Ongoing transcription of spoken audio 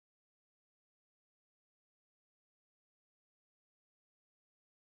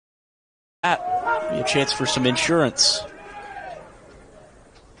Be a chance for some insurance.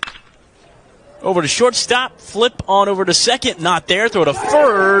 Over to shortstop, flip on over to second, not there, throw to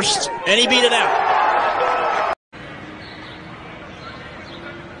first, and he beat it out.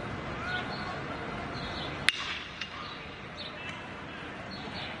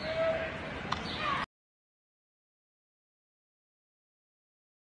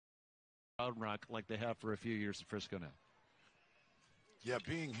 Rock like they have for a few years at Frisco now. Yeah,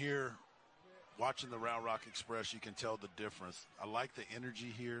 being here, watching the Round Rock Express, you can tell the difference. I like the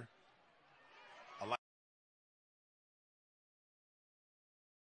energy here. I like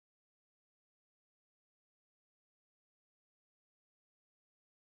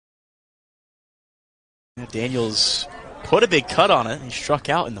Daniels put a big cut on it. He struck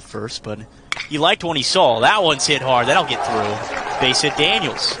out in the first, but he liked when he saw. That one's hit hard. That'll get through. Base hit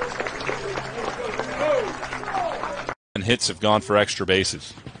Daniels. And hits have gone for extra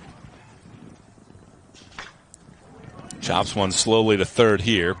bases. Chops one slowly to third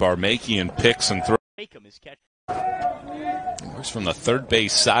here. Barmakian picks and throws. Works from the third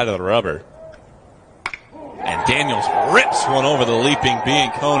base side of the rubber. And Daniels rips one over the leaping being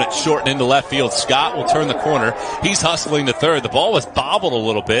cone at short and into left field. Scott will turn the corner. He's hustling to third. The ball was bobbled a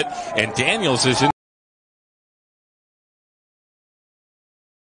little bit, and Daniels is in.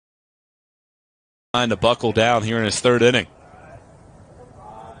 Trying to buckle down here in his third inning.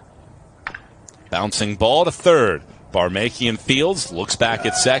 Bouncing ball to third. Barmakian fields, looks back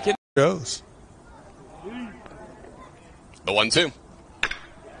at second. Goes. The 1-2.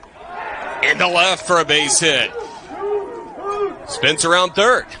 Into left for a base hit. Spins around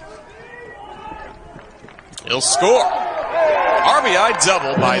third. He'll score. RBI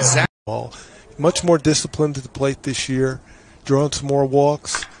double by Zach. Much more disciplined at the plate this year. Drawing some more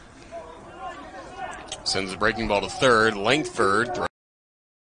walks. Sends the breaking ball to third. Langford.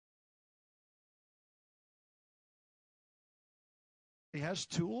 He has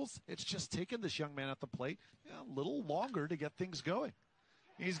tools. It's just taken this young man at the plate a little longer to get things going.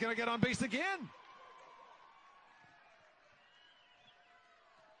 He's going to get on base again.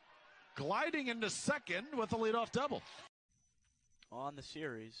 Gliding into second with a leadoff double. On the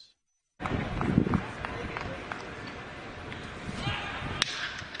series.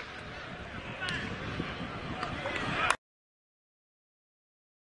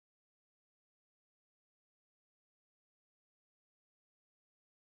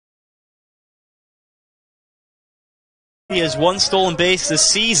 He has one stolen base this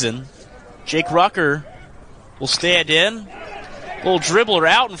season. Jake Rucker will stand in. Little dribbler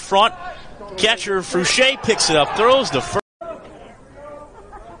out in front. Catcher Fouché picks it up, throws the first.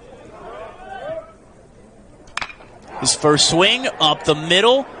 His first swing up the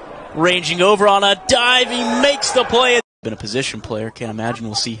middle, ranging over on a dive. He makes the play. Been a position player. Can't imagine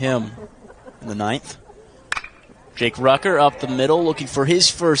we'll see him in the ninth. Jake Rucker up the middle, looking for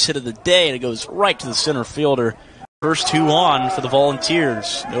his first hit of the day, and it goes right to the center fielder. First two on for the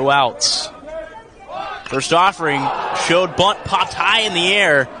Volunteers. No outs. First offering showed bunt popped high in the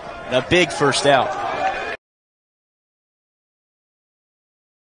air. And a big first out.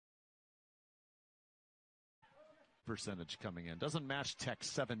 Percentage coming in. Doesn't match Tech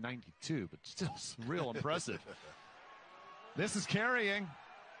 792, but still real impressive. This is carrying.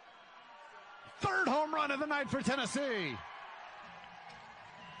 Third home run of the night for Tennessee.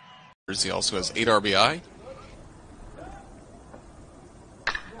 He also has 8 RBI.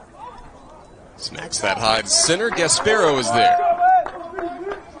 Smacks that high to center. Gasparo is there.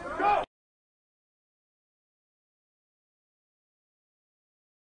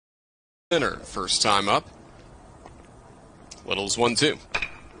 Center, first time up. Little's 1-2.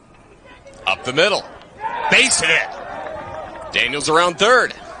 Up the middle. Base hit. Daniels around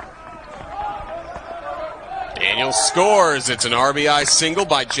third. Daniels scores. It's an RBI single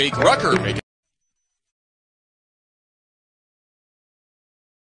by Jake Rucker.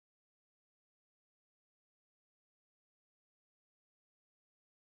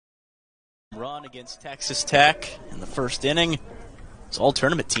 Run against Texas Tech in the first inning. It's all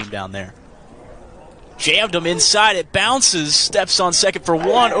tournament team down there. Jammed him inside. It bounces. Steps on second for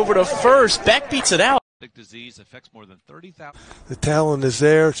one. Over to first. Beck beats it out. Disease affects more than 30,000. The talent is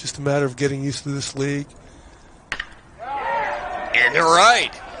there. It's just a matter of getting used to this league. And you're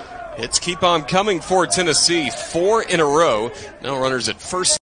right. Hits keep on coming for Tennessee. 4 in a row. Now runners at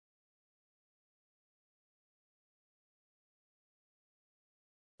first.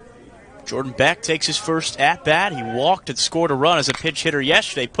 Jordan Beck takes his first at-bat. He walked and scored a run as a pinch hitter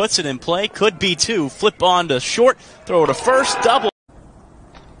yesterday. Puts it in play. Could be two. Flip on to short. Throw to first. Double.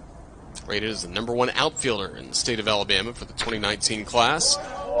 Rated as the #1 outfielder in the state of Alabama for the 2019 class.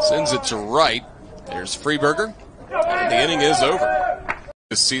 Sends it to right. There's Freeberger. And the inning is over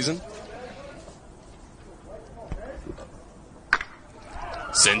this season.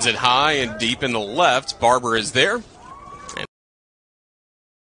 Sends it high and deep in the left. Barber is there. And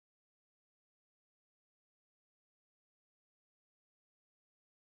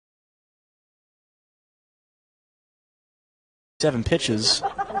 7 pitches.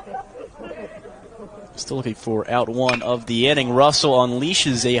 Still looking for out one of the inning. Russell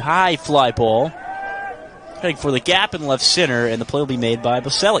unleashes a high fly ball, heading for the gap in left center, and the play will be made by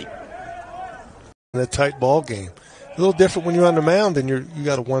Baselli. In a tight ball game. A little different when you're on the mound and you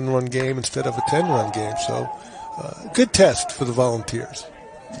got a 1-run game instead of a 10-run game. So, good test for the Volunteers.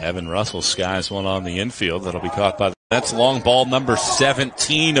 Evan Russell skies one on the infield that'll be caught by that's long ball number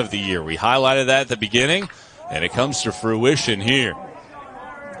 17 of the year. We highlighted that at the beginning, and it comes to fruition here.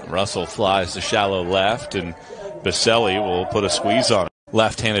 Russell flies to shallow left, and Baselli will put a squeeze on it.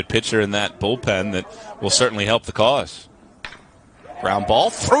 Left-handed pitcher in that bullpen that will certainly help the cause. Ground ball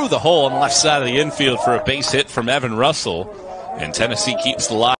through the hole on the left side of the infield for a base hit from Evan Russell, and Tennessee keeps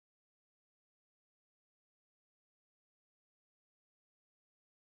the line.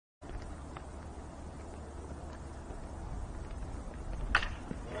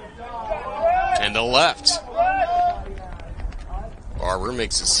 and to left. Barber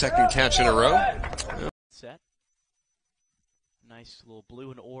makes his second catch in a row. Set. Nice little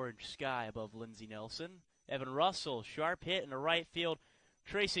blue and orange sky above Lindsey Nelson. Evan Russell, sharp hit in the right field,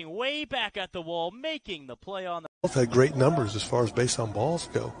 tracing way back at the wall, making the play on the... Both had great numbers as far as base on balls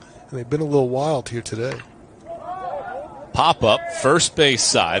go, and they've been a little wild here today. Pop up, first base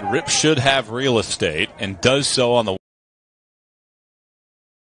side. Rip should have real estate and does so on the...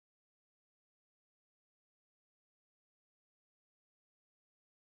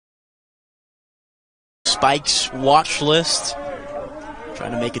 Spike's watch list.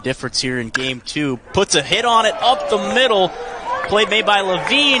 Trying to make a difference here in game 2. Puts a hit on it up the middle. Play made by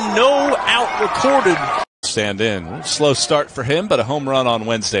Levine. No out recorded. Stand in. Slow start for him, but a home run on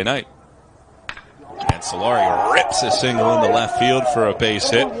Wednesday night. And Solari rips a single into left field for a base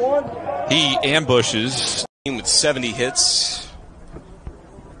hit. He ambushes. With 70 hits.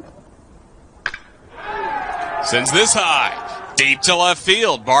 Sends this high. Deep to left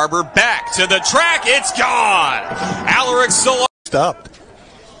field. Barber back to the track. It's gone. Alaric Solari. Stopped.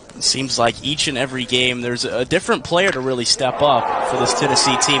 It seems like each and every game there's a different player to really step up for this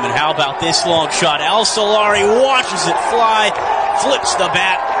Tennessee team. And how about this long shot? Al Solari watches it fly, flips the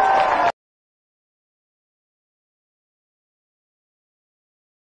bat.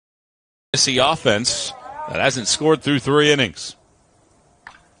 Tennessee offense that hasn't scored through 3 innings.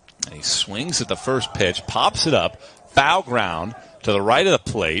 And he swings at the first pitch, pops it up, foul ground to the right of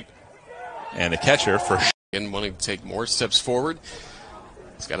the plate, and the catcher for and wanting to take more steps forward.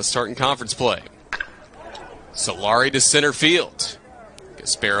 He's got to start in conference play. Solari to center field.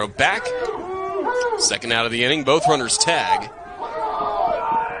 Gasparo back. Second out of the inning. Both runners tag.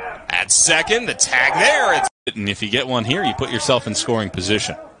 At second, the tag there. And if you get one here, you put yourself in scoring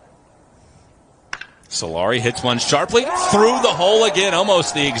position. Solari hits one sharply through the hole again,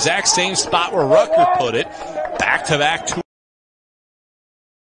 almost the exact same spot where Rucker put it. Back-to-back two.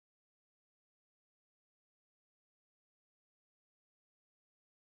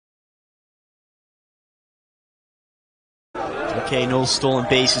 Okay, no stolen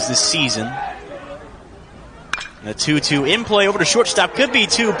bases this season. And a 2-2 in play over to shortstop. Could be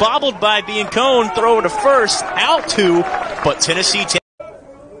 2. Bobbled by Biancone. Throw to first. Out 2. But Tennessee...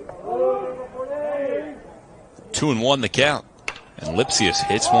 2-1 the count. And Lipsius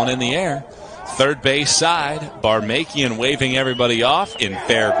hits one in the air. Third base side. Barmakian waving everybody off in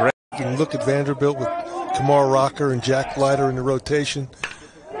fair ground. You can look at Vanderbilt with Kamar Rocker and Jack Leiter in the rotation.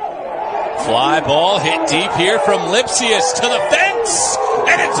 Fly ball hit deep here from Lipsius to the fence,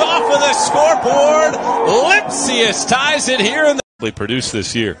 and it's off of the scoreboard. Lipsius ties it here in the produced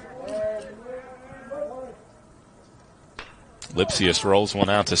this year. Lipsius rolls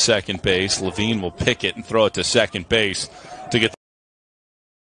one out to second base. Levine will pick it and throw it to second base to get.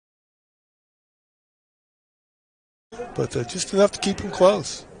 But just enough to keep him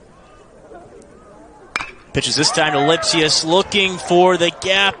close. Pitches this time to Lipsius, looking for the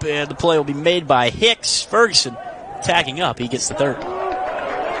gap, and the play will be made by Hicks. Ferguson tagging up. He gets the third.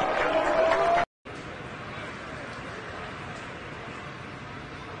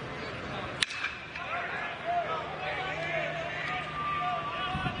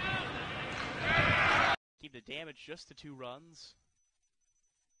 Keep the damage just to 2 runs.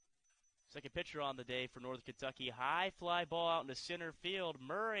 Second pitcher on the day for Northern Kentucky. High fly ball out into center field.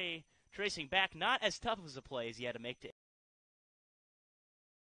 Murray tracing back, not as tough as a play as he had to make to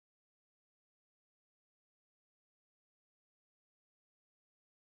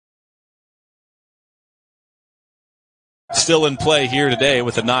Still in play here today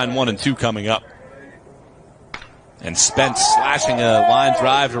with a 9-1-2 coming up. And Spence slashing a line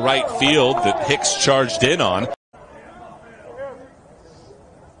drive to right field that Hicks charged in on.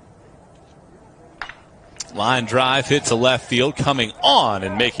 Line drive hit to left field, coming on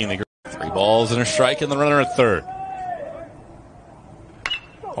and making the 3 balls and a strike, and the runner at third.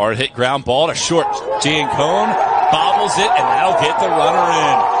 Hard hit ground ball to short. Giancone bobbles it, and that'll get the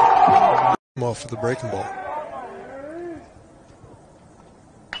runner in. Off for the breaking ball.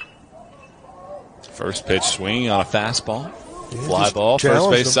 First pitch swinging on a fastball. Yeah, Fly ball,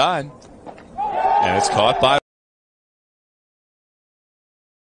 first base side. And it's caught by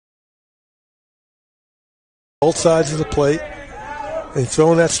both sides of the plate and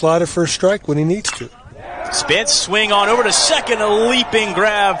throwing that slider for a strike when he needs to. Spence swing on over to second, a leaping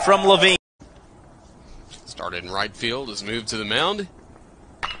grab from Levine. Started in right field, has moved to the mound.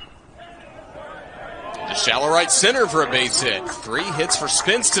 To shallow right center for a base hit. 3 hits for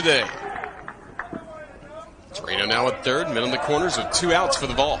Spence today. Torino now at third, men on the corners with 2 outs for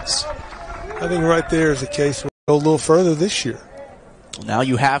the Vols. I think right there is a case where we'll go a little further this year. Well, now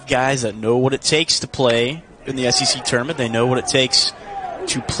you have guys that know what it takes to play in the SEC tournament. They know what it takes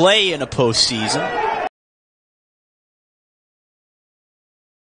to play in a postseason.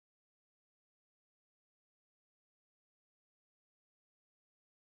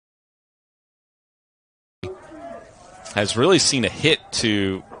 has really seen a hit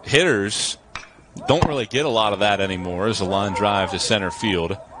to hitters. Don't really get a lot of that anymore as a line drive to center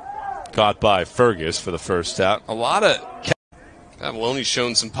field. Caught by Fergus for the first out. A lot of... Avallone's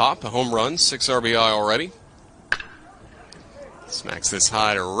shown some pop, a home run, 6 RBI already. Smacks this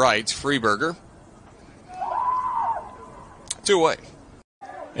high to right, Freeberger. 2 away.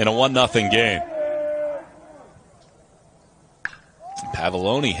 In a 1-0 game.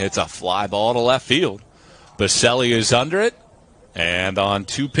 Pavalloni hits a fly ball to left field. Baselli is under it, and on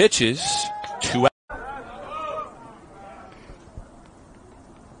 2 pitches, 2 out.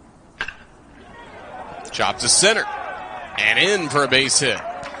 Chop to center, and in for a base hit.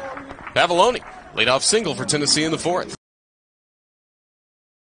 Pavalloni, leadoff single for Tennessee in the 4th.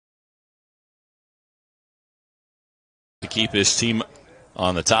 To keep his team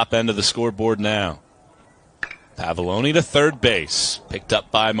on the top end of the scoreboard now. Pavalloni to third base, picked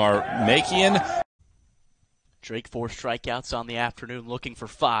up by Marmakian. Drake 4 strikeouts on the afternoon, looking for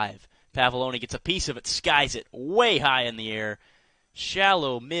 5. Pavalloni gets a piece of it, skies it way high in the air.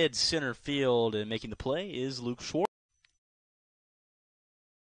 Shallow mid center field, and making the play is Luke Schwartz.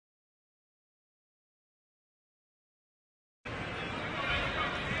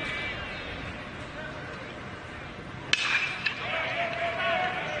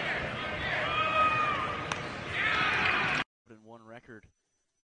 One record.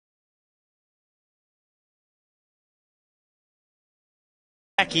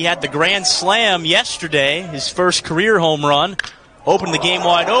 He had the grand slam yesterday, his first career home run. Opened the game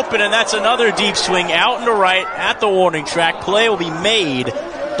wide open, and that's another deep swing out and to right at the warning track. Play will be made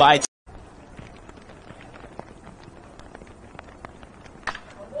by...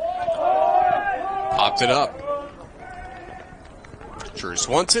 Popped it up. Truce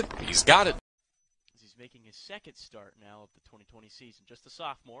wants it. He's got it. He's making his second start now of the 2020 season. Just a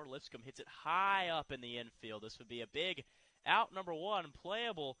sophomore. Lipscomb hits it high up in the infield. This would be a big out number 1,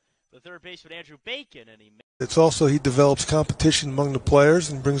 playable. The third baseman, Andrew Bacon, and it's also he develops competition among the players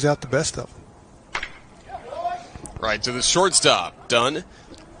and brings out the best of them. Right to the shortstop. Done.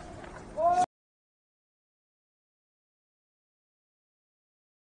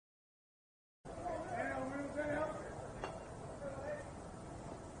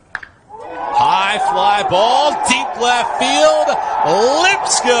 High fly ball, deep left field.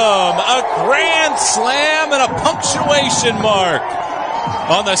 Lipscomb, a grand slam and a punctuation mark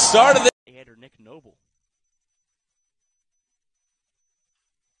on the start of the... Nick Noble.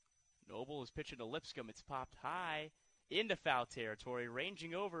 Noble is pitching to Lipscomb. It's popped high into foul territory.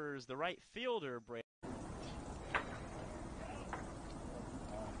 Ranging over is the right fielder.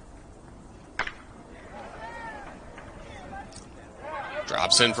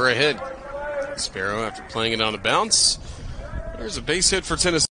 Drops in for a hit. Sparrow after playing it on a bounce. There's a base hit for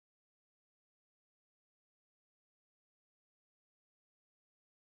Tennessee.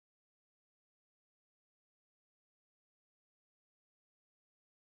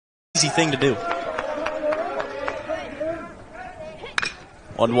 Easy thing to do.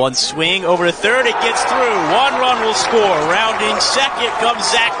 1-1 swing over to third. It gets through. 1 run will score. Rounding second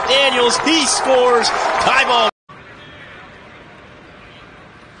comes Zach Daniels. He scores. Tie ball.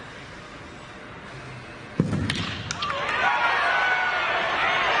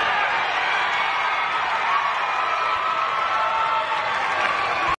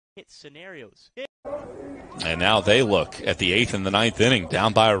 hit scenarios. And now they look at the 8th and the 9th inning,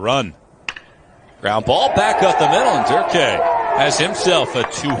 down by a run. Ground ball back up the middle, and Durkee has himself a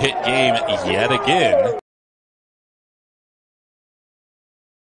 2-hit game yet again.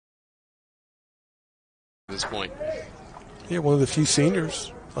 At this point. Yeah, one of the few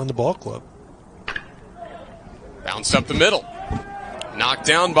seniors on the ball club. Bounced up the middle. Knocked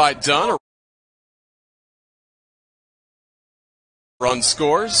down by Dunn. Run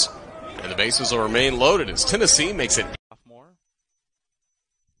scores. And the bases will remain loaded as Tennessee makes it.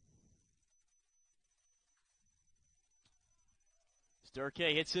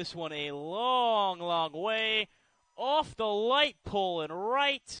 Durkee hits this one a long, long way off the light pole and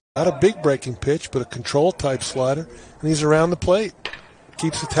right. Not a big breaking pitch, but a control type slider, and he's around the plate.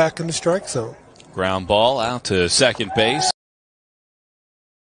 Keeps attacking the strike zone. Ground ball out to second base.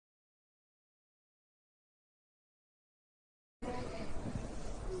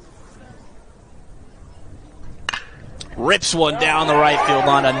 Rips one down the right field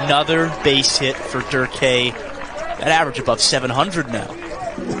line. Another base hit for Durkee. That average above 700 now.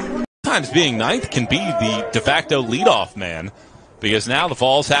 Sometimes being ninth can be the de facto leadoff man, because now the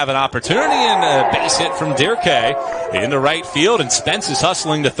Vols have an opportunity, and a base hit from Durkee into right field, and Spence is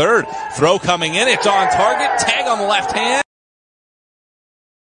hustling to third. Throw coming in, it's on target, tag on the left hand.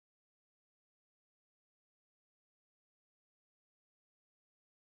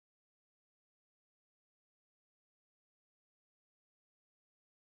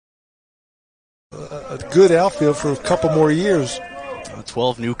 A good outfield for a couple more years.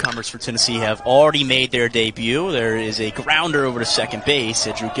 12 newcomers for Tennessee have already made their debut. There is a grounder over to second base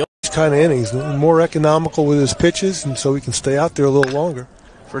at Drew Gilbert. Kind of innings, more economical with his pitches, and so he can stay out there a little longer.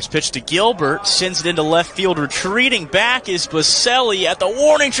 First pitch to Gilbert, sends it into left field. Retreating back is Baselli at the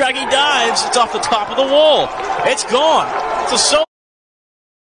warning track. He dives. It's off the top of the wall. It's gone. It's a solo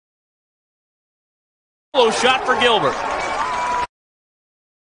shot for Gilbert.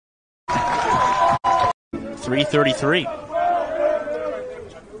 333.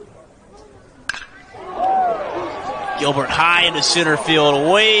 Gilbert high into center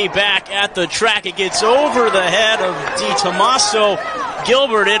field, way back at the track. It gets over the head of DiTomaso.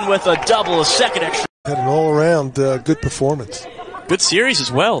 Gilbert in with a double, a second extra. Had an all-around good performance. Good series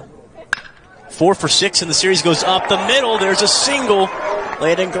as well. 4 for 6 in the series, goes up the middle. There's a single.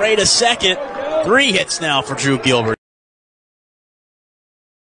 Landon Gray to second. 3 hits now for Drew Gilbert.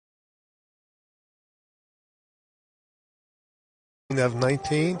 Have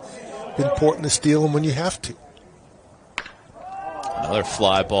 19. Important to steal them when you have to. Another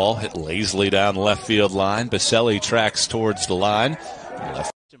fly ball hit lazily down the left field line. Baselli tracks towards the line.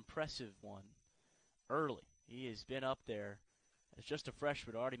 Impressive one early. He has been up there as just a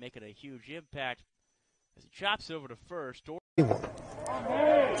freshman, already making a huge impact as he chops over to first.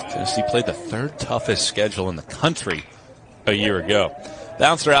 Tennessee played the third toughest schedule in the country a year ago.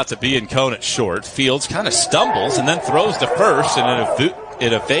 Bouncer out to Biancone at short. Fields kind of stumbles and then throws to first, and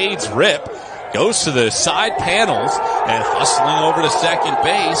it evades Rip. Goes to the side panels, and hustling over to second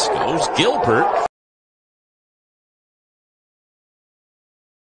base goes Gilbert.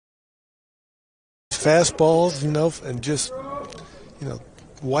 Fastballs, and just,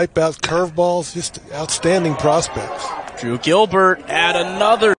 wipe out curveballs, just outstanding prospects. Drew Gilbert at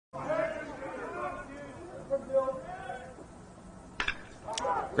another.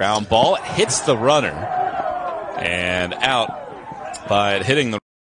 Ground ball hits the runner, and out by hitting the